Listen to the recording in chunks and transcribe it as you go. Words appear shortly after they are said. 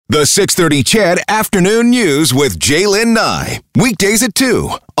The 6:30 CHED Afternoon News with Jaylen Nye. Weekdays at 2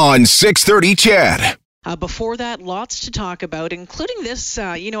 on 6:30 CHED. Before that, lots to talk about, including this,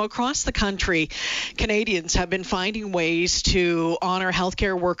 across the country, Canadians have been finding ways to honor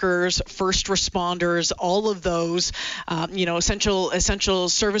healthcare workers, first responders, all of those, essential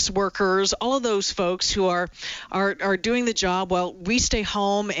service workers, all of those folks who are doing the job while we stay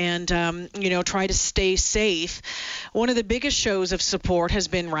home and, try to stay safe. One of the biggest shows of support has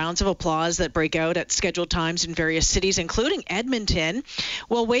been rounds of applause that break out at scheduled times in various cities, including Edmonton.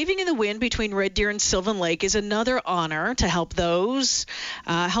 Well, Waving in the Wind between Red Deer and Sylvan Lake is another honor to help those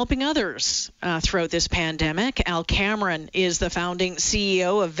helping others throughout this pandemic. Al Cameron is the founding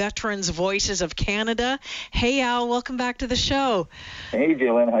CEO of Veterans Voices of Canada. Hey, Al, welcome back to the show. Hey,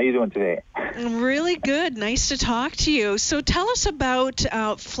 Jaylen, how you doing today? Really good. Nice to talk to you. So tell us about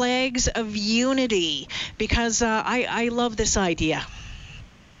Flags of Unity, because I love this idea.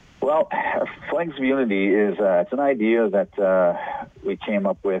 Well, Flags of Unity is it's an idea that we came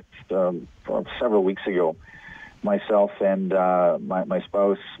up with several weeks ago. Myself and my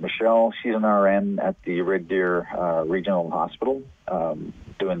spouse, Michelle, she's an RN at the Red Deer Regional Hospital,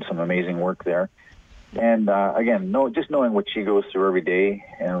 doing some amazing work there. And again, just knowing what she goes through every day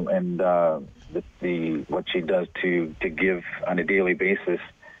and what she does to give on a daily basis.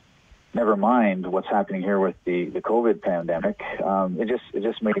 Never mind what's happening here with the COVID pandemic. It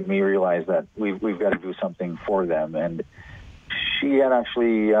just made me realize that we've got to do something for them. And she had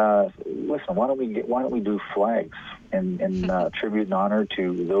actually listen. Why don't we do flags and tribute and honor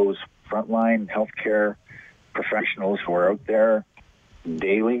to those frontline healthcare professionals who are out there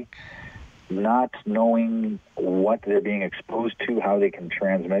daily, not knowing what they're being exposed to, how they can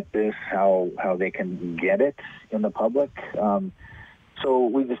transmit this, how they can get it in the public. So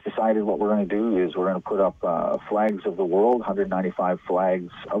we just decided what we're going to do is we're going to put up flags of the world, 195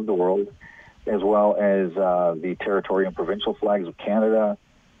 flags of the world, as well as the territorial and provincial flags of Canada,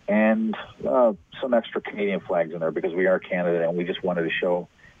 and some extra Canadian flags in there because we are Canada and we just wanted to show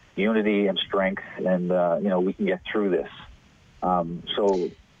unity and strength and, we can get through this.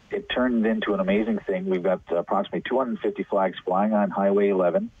 So it turned into an amazing thing. We've got approximately 250 flags flying on Highway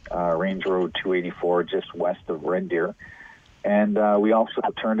 11, Range Road 284, just west of Red Deer. And we also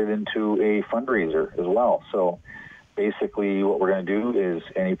turned it into a fundraiser as well. So basically what we're going to do is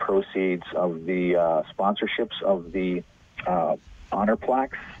any proceeds of the sponsorships of the honor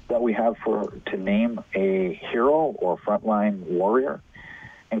plaques that we have to name a hero or frontline warrior,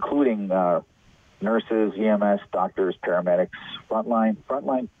 including nurses, EMS, doctors, paramedics,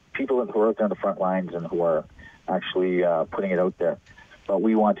 frontline people who are out there on the front lines and who are actually putting it out there. But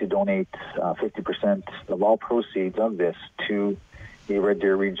we want to donate 50% of all proceeds of this to the Red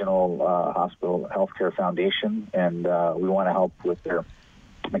Deer Regional Hospital Healthcare Foundation, and we want to help with their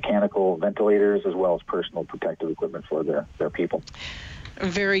mechanical ventilators as well as personal protective equipment for their people.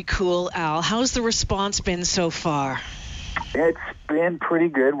 Very cool, Al. How's the response been so far? It's been pretty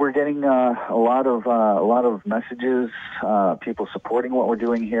good. We're getting a lot of messages, people supporting what we're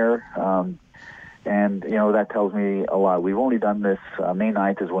doing here. And, that tells me a lot. We've only done this, May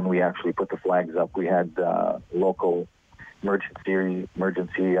 9th is when we actually put the flags up. We had local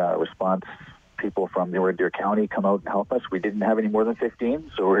emergency response people from the Red Deer County come out and help us. We didn't have any more than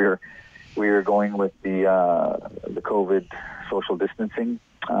 15, so we were going with the COVID social distancing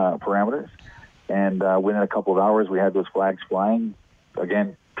parameters. And within a couple of hours, we had those flags flying.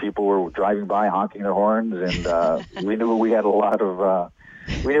 Again, people were driving by, honking their horns, and we knew we had a lot of...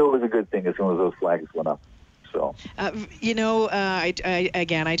 we knew it was a good thing as soon as those flags went up. So, I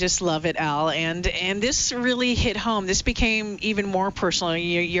just love it, Al, and this really hit home. This became even more personal.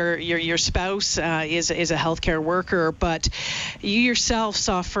 Your spouse is a healthcare worker, but you yourself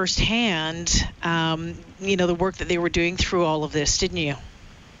saw firsthand, the work that they were doing through all of this, didn't you?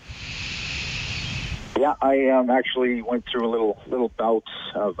 Yeah, I actually went through a little bout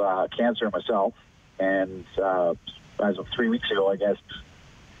of cancer myself, and as of 3 weeks ago, I guess.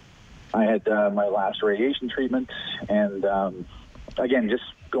 I had my last radiation treatment, and again, just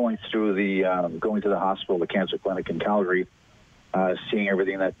going through going to the hospital, the cancer clinic in Calgary, seeing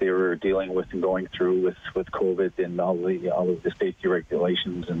everything that they were dealing with and going through with COVID and all of the safety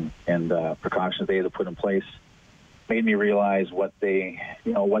regulations and precautions they had to put in place, made me realize what they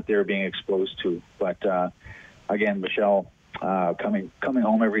were being exposed to. But again, Michelle, coming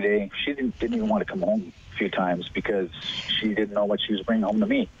home every day, she didn't even want to come home a few times because she didn't know what she was bringing home to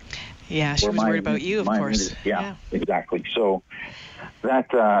me. Yeah, she was worried about you, of course. Yeah, exactly. So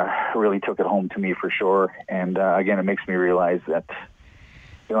that really took it home to me for sure. And again, it makes me realize that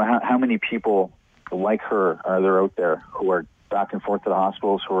how many people like her are there out there who are back and forth to the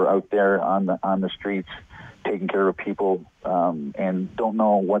hospitals, who are out there on the streets taking care of people and don't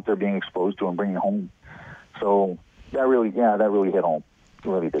know what they're being exposed to and bringing home. So that really hit home. It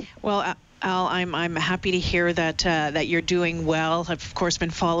really did. Well, Al, I'm happy to hear that you're doing well. I've of course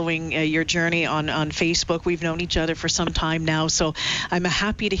been following your journey on Facebook. We've known each other for some time now, so I'm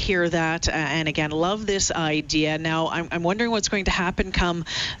happy to hear that. And again, love this idea. Now, I'm wondering what's going to happen come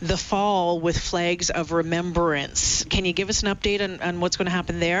the fall with Flags of Remembrance. Can you give us an update on what's going to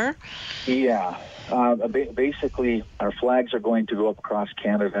happen there? Yeah. Basically, our flags are going to go up across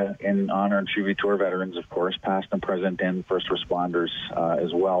Canada in honor and tribute to our veterans, of course, past and present, and first responders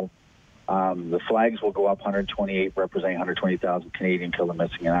as well. The flags will go up 128, representing 120,000 Canadian killed and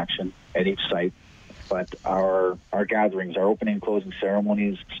missing in action at each site. But our gatherings, our opening and closing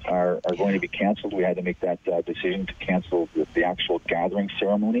ceremonies are going to be canceled. We had to make that decision to cancel the actual gathering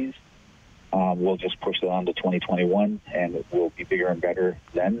ceremonies. We'll just push that on to 2021, and it will be bigger and better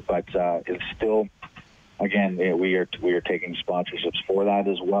then. But it's still, again, we are taking sponsorships for that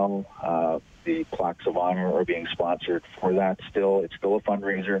as well. The plaques of honor are being sponsored for that. It's still a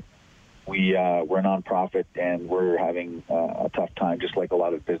fundraiser. We're a nonprofit, and we're having a tough time, just like a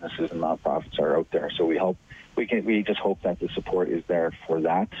lot of businesses and nonprofits are out there. So we just hope that the support is there for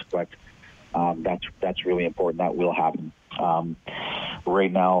that. But that's really important. That will happen.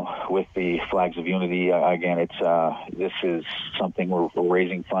 Right now, with the Flags of Unity, again, this is something we're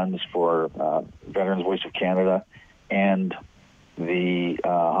raising funds for Veterans Voice of Canada and the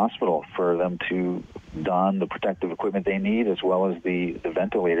hospital for them to don the protective equipment they need, as well as the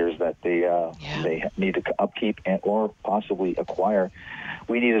ventilators that they need to upkeep or possibly acquire.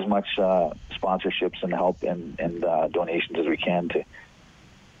 We need as much sponsorships and help and donations as we can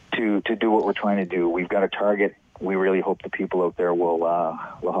to do what we're trying to do. We've got a target. We really hope the people out there will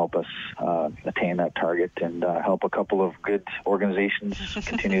help us attain that target and help a couple of good organizations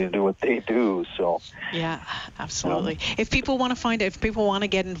continue to do what they do. So yeah, absolutely. If people want to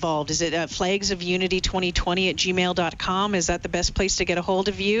get involved, is it flagsofunity2020@gmail.com? Is that the best place to get a hold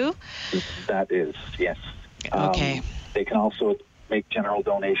of you? That is, yes. Okay. They can also make general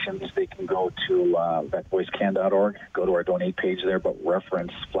donations. They can go to vetvoicecan.org, go to our donate page there, but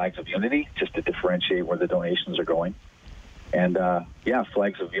reference Flags of Unity just to differentiate where the donations are going. And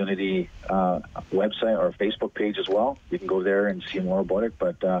Flags of Unity website or Facebook page as well. You can go there and see more about it.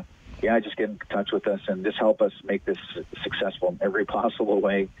 But just get in touch with us and just help us make this successful in every possible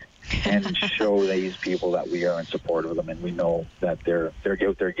way and show these people that we are in support of them, and we know that they're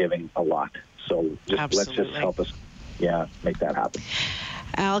out there giving a lot. So let's just help us make that happen.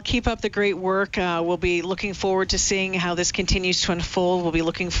 Al, keep up the great work. We'll be looking forward to seeing how this continues to unfold. We'll be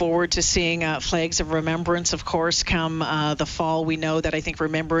looking forward to seeing Flags of Remembrance, of course, come the fall. We know that I think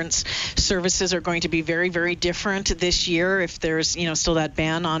remembrance services are going to be very, very different this year if there's, still that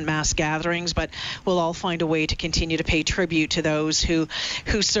ban on mass gatherings, but we'll all find a way to continue to pay tribute to those who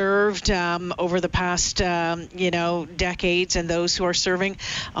served over the past, decades, and those who are serving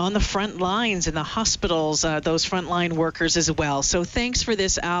on the front lines in the hospitals, those frontline workers as well. So thanks for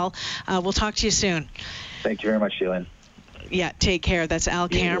this, Al. We'll talk to you soon. Thank you very much, Sheila. Yeah, take care. That's Al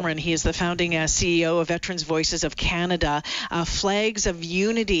Cameron. He is the founding CEO of Veterans Voices of Canada. Flags of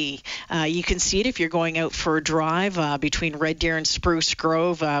Unity. You can see it if you're going out for a drive between Red Deer and Spruce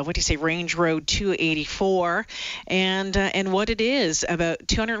Grove. Range Road 284. And what it is, about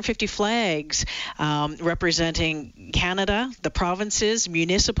 250 flags representing Canada, the provinces,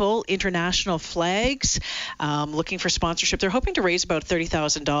 municipal, international flags, looking for sponsorship. They're hoping to raise about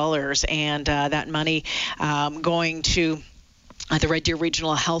 $30,000, and that money going to the Red Deer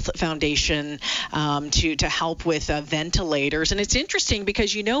Regional Health Foundation to help with ventilators. And it's interesting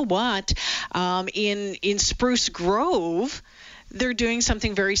because you know what? In Spruce Grove, they're doing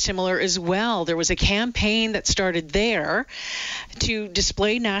something very similar as well. There was a campaign that started there to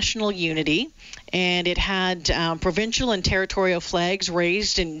display national unity, and it had provincial and territorial flags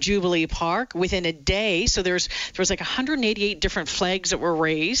raised in Jubilee Park within a day. So there was like 188 different flags that were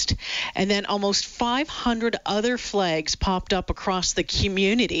raised, and then almost 500 other flags popped up across the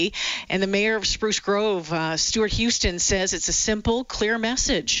community. And the mayor of Spruce Grove, Stuart Houston, says it's a simple, clear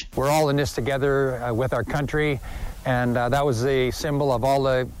message. We're all in this together with our country. And that was the symbol of all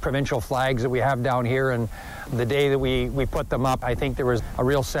the provincial flags that we have down here. And the day that we put them up, I think there was a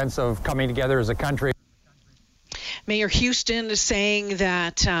real sense of coming together as a country. Mayor Houston is saying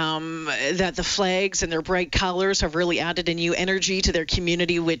that the flags and their bright colors have really added a new energy to their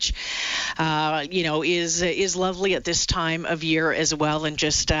community, which is lovely at this time of year as well, and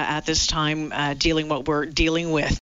just at this time dealing what we're dealing with.